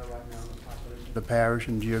data right now on the population of the parish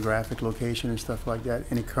and geographic location and stuff like that?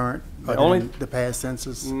 Any current, other than the past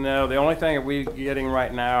census? No, the only thing that we're getting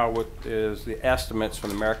right now is the estimates from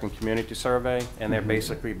the American Community Survey, and they're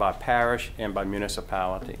basically by parish and by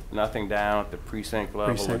municipality. Nothing down at the precinct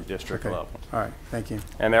level or district level. All right, thank you.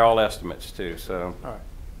 And they're all estimates too, so. All right.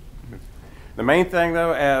 The main thing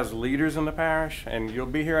though, as leaders in the parish, and you'll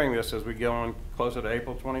be hearing this as we go on closer to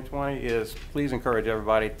April 2020, is please encourage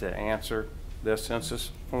everybody to answer their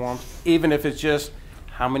census forms, even if it's just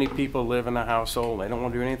how many people live in the household. They don't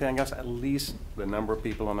want to do anything else, at least the number of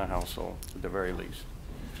people in the household, at the very least.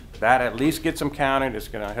 That at least gets them counted. It's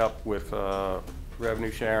going to help with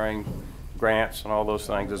revenue sharing, grants, and all those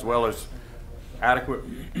things, as well as adequate,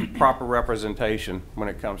 proper representation when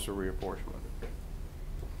it comes to reapportionment.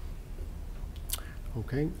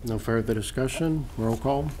 Okay, no further discussion. Roll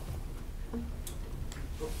call.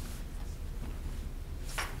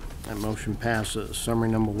 That motion passes. Summary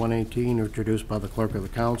number 118, introduced by the clerk of the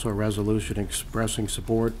council, a resolution expressing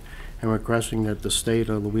support and requesting that the state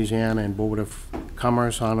of Louisiana and Board of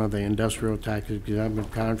Commerce honor the industrial tax exemption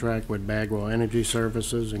contract with Bagwell Energy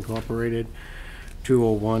Services Incorporated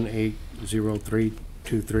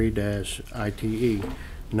 201-80323-ITE.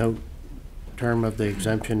 Note, term of the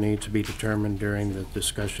exemption needs to be determined during the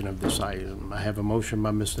discussion of this item. I have a motion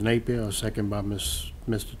by Mr. Napier, a second by Mr.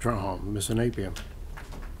 Trahom. Mr. Napier. I'm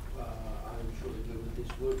sure to go with this.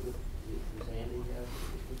 What does Andy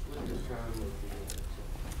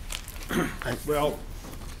have? Well,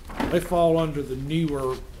 they fall under the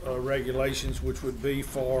newer regulations, which would be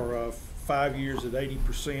for 5 years at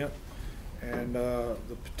 80%, and the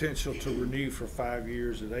potential to renew for 5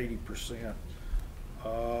 years at 80%.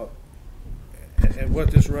 And what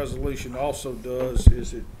this resolution also does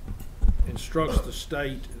is it instructs the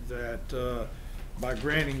state that by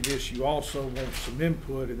granting this, you also want some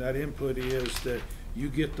input, and that input is that you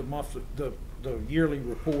get the monthly, the yearly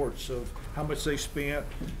reports of how much they spent,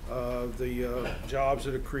 the jobs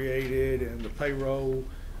that are created, and the payroll,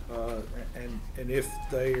 and if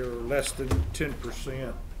they are less than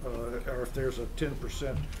 10%, or if there's a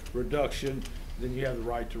 10% reduction, then you have the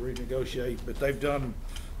right to renegotiate. But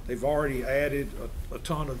they've already added a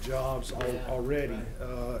ton of jobs already,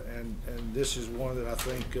 and this is one that I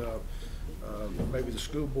think maybe the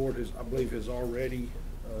school board I believe has already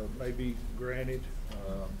maybe granted.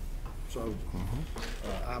 So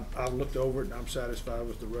I've looked over it and I'm satisfied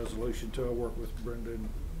with the resolution too. I worked with Brenda and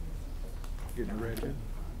getting it ready.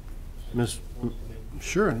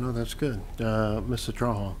 Sure, no, that's good. Mr.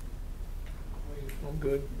 Trahom. I'm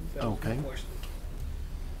good. Okay.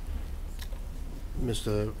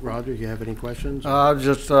 Mr. Rogers, you have any questions? I'm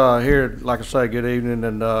just here, like I say, good evening,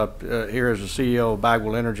 and here as the CEO of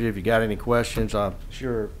Bagwell Energy. If you got any questions, I'm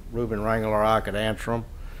sure Ruben Wrangler or I could answer them.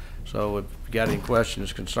 So if you got any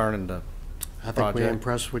questions concerning the I think project. we're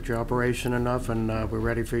impressed with your operation enough, and we're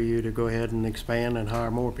ready for you to go ahead and expand and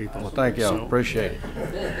hire more people. Well, thank you. So- Appreciate it.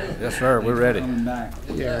 Yes, sir. We're ready.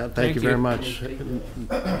 Yeah, thank you very much.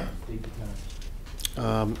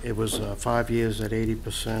 It was 5 years at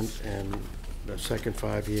 80%, and the second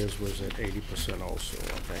 5 years was at 80% also,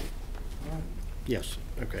 I think. Yes,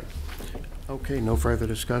 okay. Okay, no further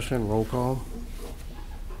discussion, roll call.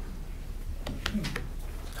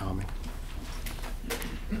 Tommy.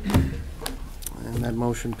 And that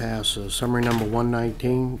motion passes. Summary number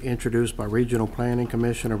 119, introduced by Regional Planning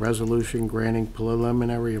Commission, a resolution granting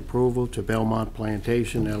preliminary approval to Belmont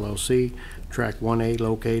Plantation LLC, Track 1A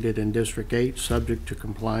located in District 8, subject to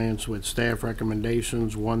compliance with staff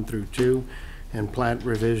recommendations 1 through 2 and plat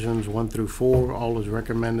revisions 1 through 4. All is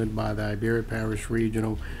recommended by the Iberia Parish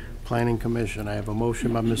Regional Planning Commission. I have a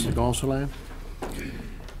motion by Mr. Gonsalas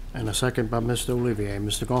and a second by Mr. Olivier.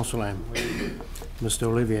 Mr. Gonsalas. Mr.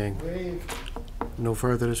 Olivier. No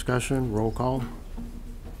further discussion. Roll call.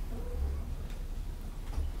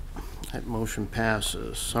 That motion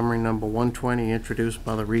passes. Summary number 120, introduced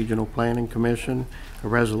by the Regional Planning Commission, a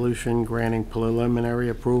resolution granting preliminary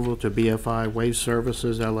approval to BFI Waste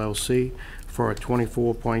Services LLC for a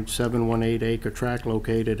 24.718 acre tract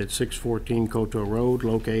located at 614 Coteau Road,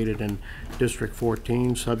 located in District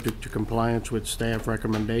 14, subject to compliance with staff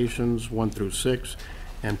recommendations 1 through 6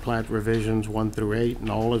 and plat revisions 1 through 8, and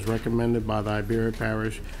all is recommended by the Iberia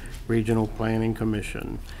Parish Regional Planning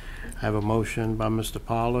Commission. I have a motion by Mr.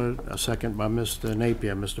 Pollard, a second by Mr.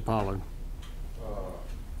 Napier. Mr. Pollard.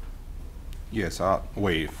 Yes, I'll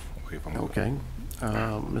waive. Okay.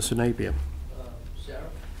 Mr. Napier. Sarah,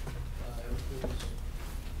 everything's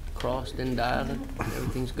crossed and dotted.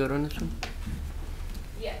 Everything's good on this one?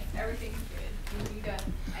 Yes, everything's good. You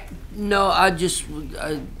need No, I just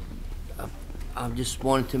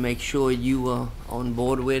wanted to make sure you were on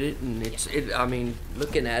board with it, and I mean,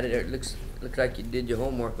 looking at it, it looks like you did your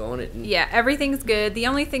homework on it. And Yeah, everything's good. The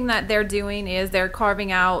only thing that they're doing is they're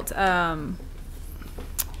carving out,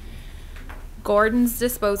 Gordon's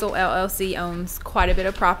Disposal LLC owns quite a bit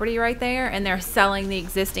of property right there, and they're selling the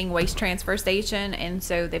existing waste transfer station, and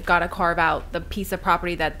so they've got to carve out the piece of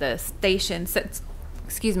property that the station sits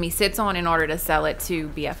on in order to sell it to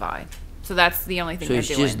BFI. So that's the only thing so they're it's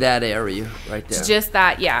doing. just that area right there. It's just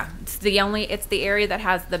that, yeah. It's the area that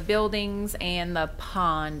has the buildings, and the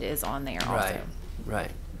pond is on there also.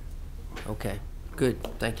 Right. Okay. Good.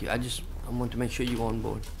 Thank you. I want to make sure you're on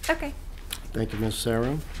board. Okay. Thank you, Ms.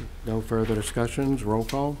 Sarah. No further discussions. Roll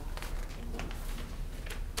call.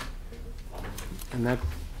 And that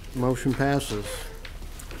motion passes.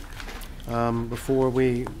 Before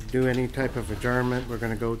we do any type of adjournment, we're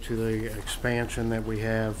going to go to the expansion that we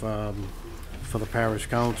have for the Parish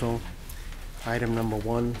Council. Item number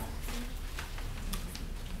one,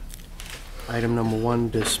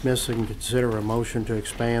 dismiss and consider a motion to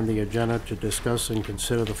expand the agenda to discuss and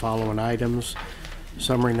consider the following items.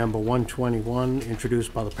 Summary number 121,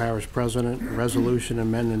 introduced by the Parish President, a resolution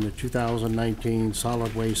amending the 2019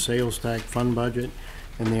 solid waste sales tax fund budget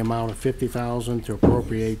in the amount of $50,000 to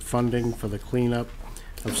appropriate funding for the cleanup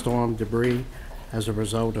of storm debris as a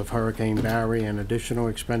result of Hurricane Barry, and additional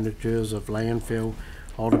expenditures of landfill,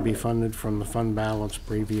 all to be funded from the fund balance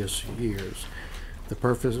previous years. The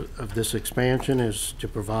purpose of this expansion is to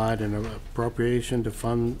provide an appropriation to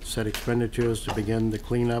fund said expenditures to begin the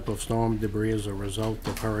cleanup of storm debris as a result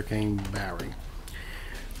of Hurricane Barry.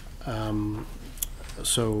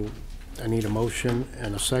 So I need a motion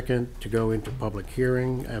and a second to go into public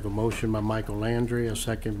hearing. I have a motion by Michael Landry, a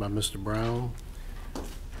second by Mr. Brown.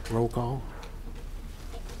 Roll call.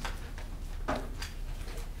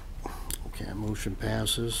 Okay, motion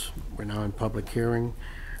passes. We're now in public hearing.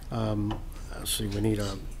 Let's see, we need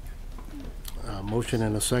a motion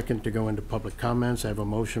and a second to go into public comments. I have a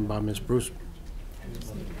motion by Ms. Bruce.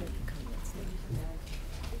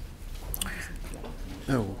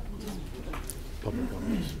 Oh, public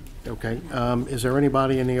comments. Okay. Is there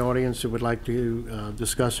anybody in the audience who would like to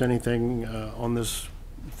discuss anything on this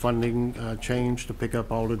funding change to pick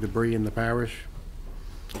up all the debris in the parish?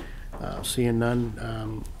 Seeing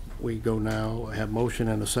none, we go now. I have motion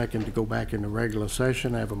and a second to go back into regular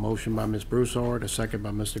session. I have a motion by Ms. Broussard, a second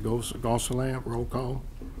by Mr. Gonsalas. Roll call.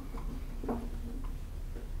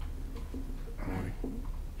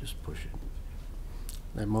 Just push it.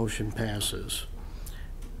 That motion passes.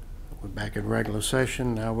 We're back in regular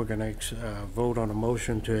session. Now we're going to vote on a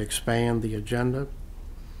motion to expand the agenda.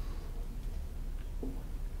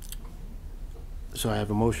 So I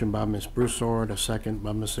have a motion by Ms. Broussard, a second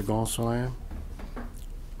by Mr. Gonsalas.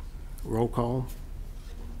 Roll call.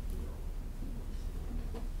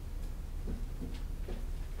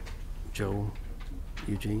 Joe,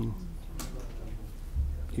 Eugene.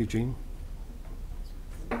 Eugene?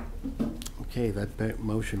 Okay, that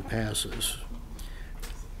motion passes.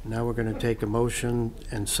 Now we're going to take a motion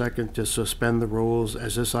and second to suspend the rules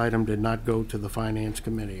as this item did not go to the Finance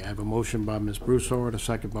Committee. I have a motion by Ms. Broussard, a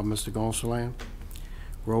second by Mr. Gonsalas.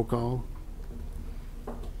 Roll call.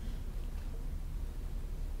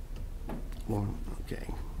 One,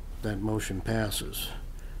 okay, that motion passes.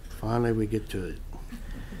 Finally, we get to it.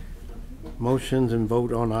 Motions and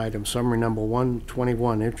vote on item summary number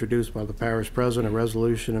 121, introduced by the parish president, a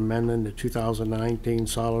resolution amending the 2019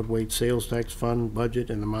 solid waste sales tax fund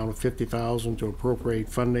budget in the amount of $50,000 to appropriate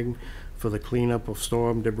funding for the cleanup of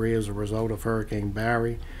storm debris as a result of Hurricane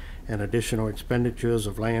Barry, and additional expenditures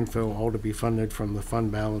of landfill, all to be funded from the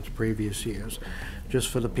fund balance previous years. Just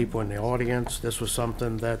for the people in the audience, this was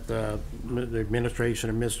something that the administration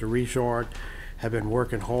and Mr. Richard have been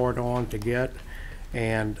working hard on to get,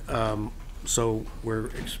 and so we're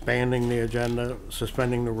expanding the agenda,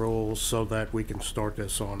 suspending the rules so that we can start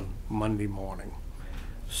this on Monday morning.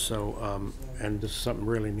 So, and this is something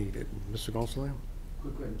really needed. Mr. Gonsalas?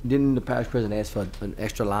 Didn't the parish president ask for an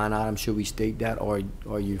extra line item? Should we state that, or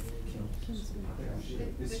you?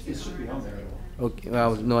 It should be on there. Okay,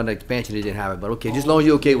 well, no, in the expansion they didn't have it, but okay, just as long as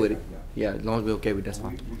you're okay with it. Yeah, as long as we're okay with it, that's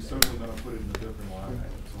fine. We certainly gonna put it in a different line,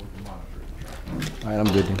 so we can monitor it. All right,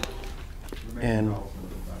 I'm good then. And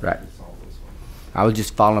right. I was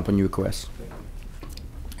just following up on your request.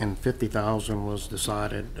 And 50,000 was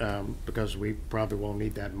decided because we probably won't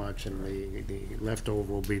need that much, and the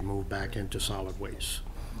leftover will be moved back into solid waste.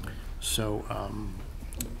 So,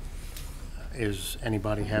 is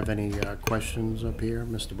anybody have any questions up here,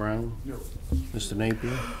 Mr. Brown? No. Mr.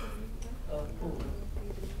 Napier?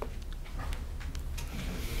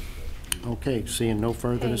 Okay, seeing no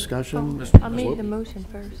further discussion. I made the motion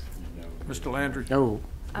first. Mr. Landry? Oh.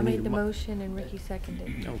 I made the motion and Ricky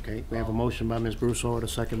seconded. Okay, we have a motion by Ms. Broussard, a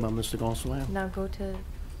second by Mr. Gonsalas. Now go to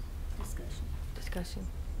discussion.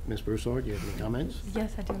 Ms. Broussard, you have any comments?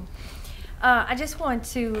 Yes, I do. I just want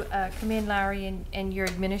to commend Larry and your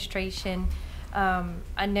administration.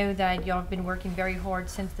 I know that y'all have been working very hard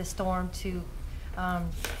since the storm to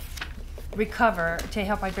recover, to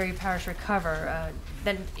help Iberia Parish recover.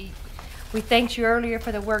 We thanked you earlier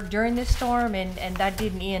for the work during the storm, and that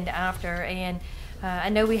didn't end after. And I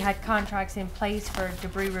know we had contracts in place for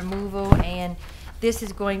debris removal, and this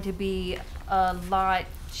is going to be a lot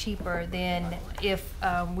cheaper than if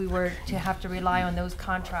we were to have to rely on those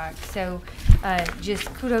contracts. So just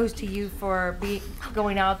kudos to you for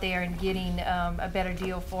going out there and getting a better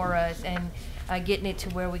deal for us, and getting it to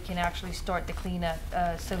where we can actually start the cleanup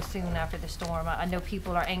so soon after the storm. I know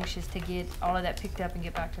people are anxious to get all of that picked up and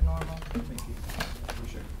get back to normal. Thank you.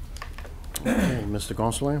 Appreciate it. Okay, Mr.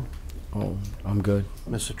 Gonsalas? Oh, I'm good.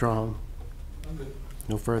 Mr. Trahan? I'm good.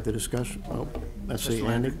 No further discussion? Oh, let's see,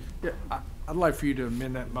 Andy? Yeah, I'd like for you to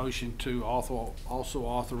amend that motion to also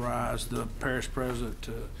authorize the parish president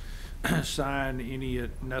to sign any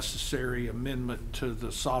necessary amendment to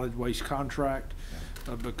the solid waste contract,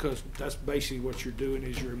 because that's basically what you're doing,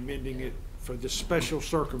 is you're amending it for this special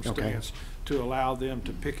circumstance to allow them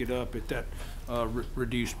to pick it up at that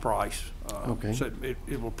reduced price. Okay. So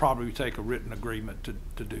it will probably take a written agreement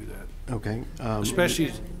to do that. Okay.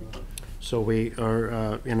 Especially. So we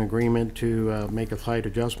are in agreement to make a slight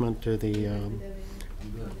adjustment to the,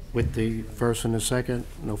 with the first and the second.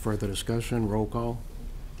 No further discussion. Roll call.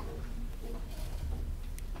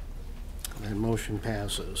 That motion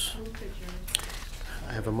passes.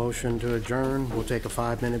 I have a motion to adjourn. We'll take a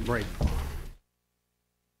 5-minute break.